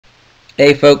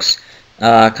Hey folks,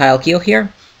 Keough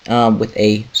here with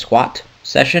a squat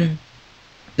session.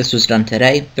 This was done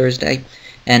today, Thursday,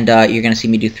 and you're going to see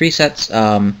me do 3 sets.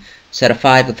 Set of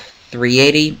 5 with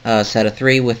 380, set of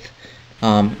 3 with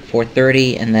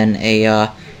 430, and then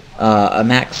a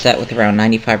max set with around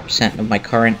 95% of my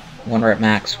current 1 rep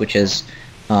max, which is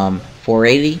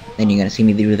 480, and you're going to see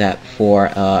me do that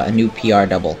for a new PR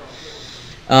double.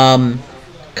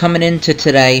 Coming into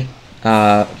today,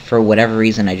 for whatever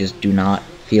reason, I just do not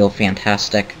feel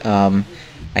fantastic.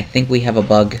 I think we have a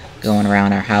bug going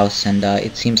around our house, and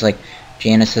it seems like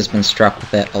Janice has been struck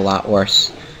with it a lot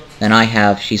worse than I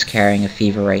have. She's carrying a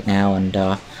fever right now,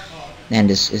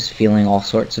 and is feeling all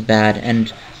sorts of bad.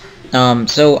 And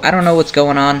so I don't know what's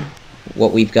going on,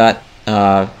 what we've got.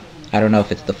 I don't know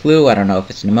if it's the flu. I don't know if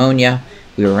it's pneumonia.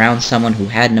 We were around someone who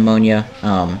had pneumonia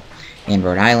in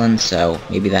Rhode Island, so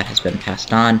maybe that has been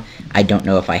passed on. I don't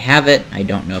know if I have it. I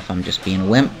don't know if I'm just being a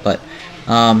wimp, but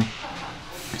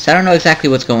so I don't know exactly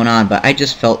what's going on, but I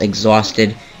just felt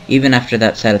exhausted. Even after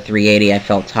that set of 380, I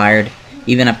felt tired.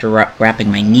 Even after wrapping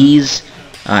my knees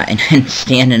and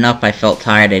standing up, I felt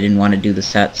tired. I didn't want to do the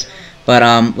sets, but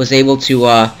was able to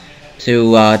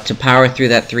power through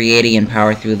that 380 and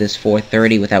power through this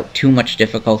 430 without too much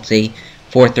difficulty.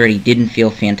 430 didn't feel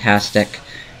fantastic.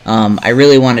 I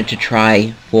really wanted to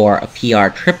try for a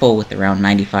PR triple with around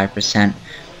 95%.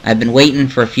 I've been waiting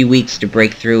for a few weeks to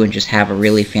break through and just have a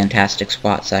really fantastic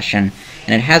squat session,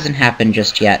 and it hasn't happened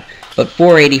just yet. But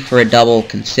 480 for a double,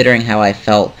 considering how I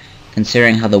felt,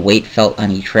 considering how the weight felt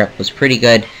on each rep, was pretty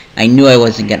good. I knew I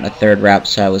wasn't getting a third rep,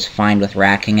 so I was fine with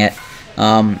racking it.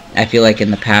 I feel like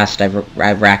in the past I've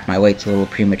racked my weights a little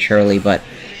prematurely, but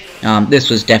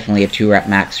this was definitely a 2-rep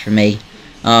max for me.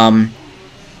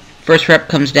 First rep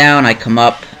comes down, I come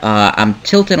up. I'm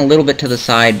tilting a little bit to the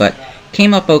side, but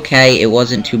came up okay. It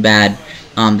wasn't too bad.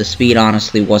 The speed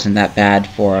honestly wasn't that bad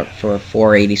for a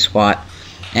 480 squat.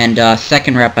 And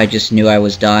second rep, I just knew I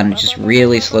was done. Just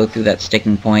really slow through that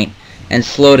sticking point, and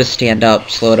slow to stand up,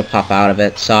 slow to pop out of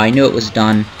it. So I knew it was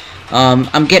done.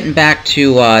 I'm getting back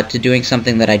to doing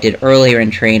something that I did earlier in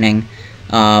training.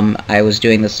 I was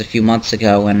doing this a few months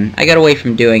ago, and I got away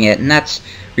from doing it, and that's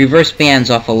reverse bands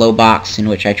off a low box, in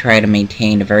which I try to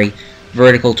maintain a very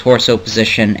vertical torso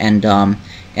position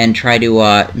and try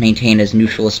to maintain as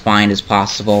neutral a spine as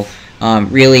possible.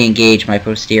 Really engage my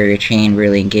posterior chain,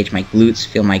 really engage my glutes,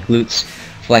 feel my glutes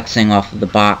flexing off of the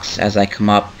box as I come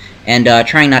up, and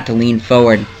trying not to lean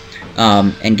forward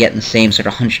and get in the same sort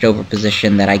of hunched over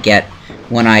position that I get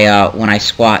when I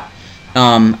squat.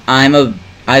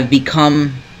 I've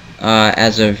become,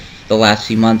 as of the last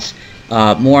few months,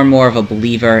 more and more of a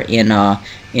believer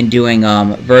in doing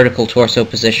vertical torso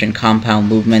position compound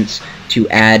movements to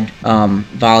add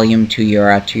volume to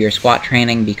your squat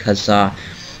training, because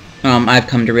I've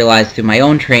come to realize through my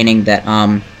own training that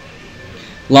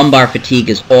lumbar fatigue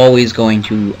is always going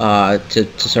to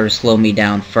sort of slow me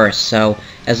down first. So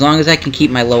as long as I can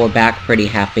keep my lower back pretty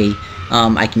happy,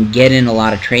 I can get in a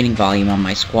lot of training volume on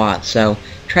my squat. So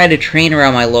try to train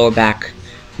around my lower back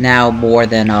now more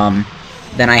than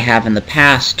I have in the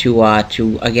past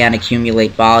to again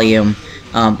accumulate volume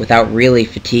without really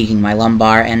fatiguing my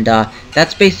lumbar. And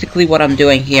that's basically what I'm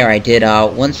doing here. I did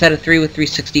 1 set of 3 with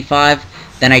 365,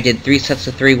 then I did 3 sets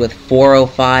of 3 with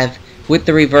 405 with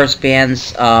the reverse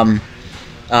bands.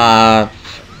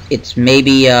 It's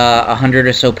maybe 100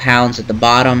 or so pounds at the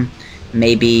bottom,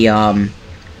 maybe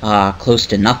close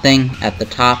to nothing at the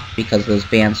top, because those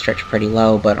bands stretch pretty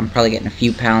low, but I'm probably getting a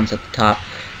few pounds at the top.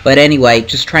 But anyway,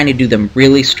 just trying to do them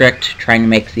really strict, trying to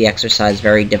make the exercise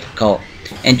very difficult,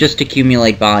 and just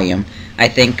accumulate volume. I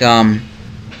think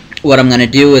what I'm going to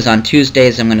do is on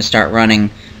Tuesdays I'm going to start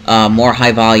running more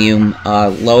high volume,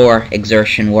 lower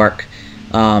exertion work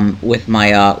with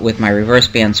my reverse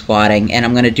band squatting, and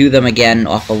I'm going to do them again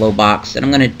off a low box, and I'm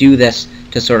going to do this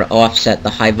to sort of offset the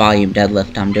high volume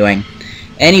deadlift I'm doing.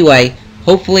 Anyway,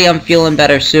 hopefully I'm feeling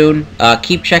better soon.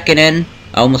 Keep checking in.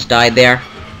 I almost died there.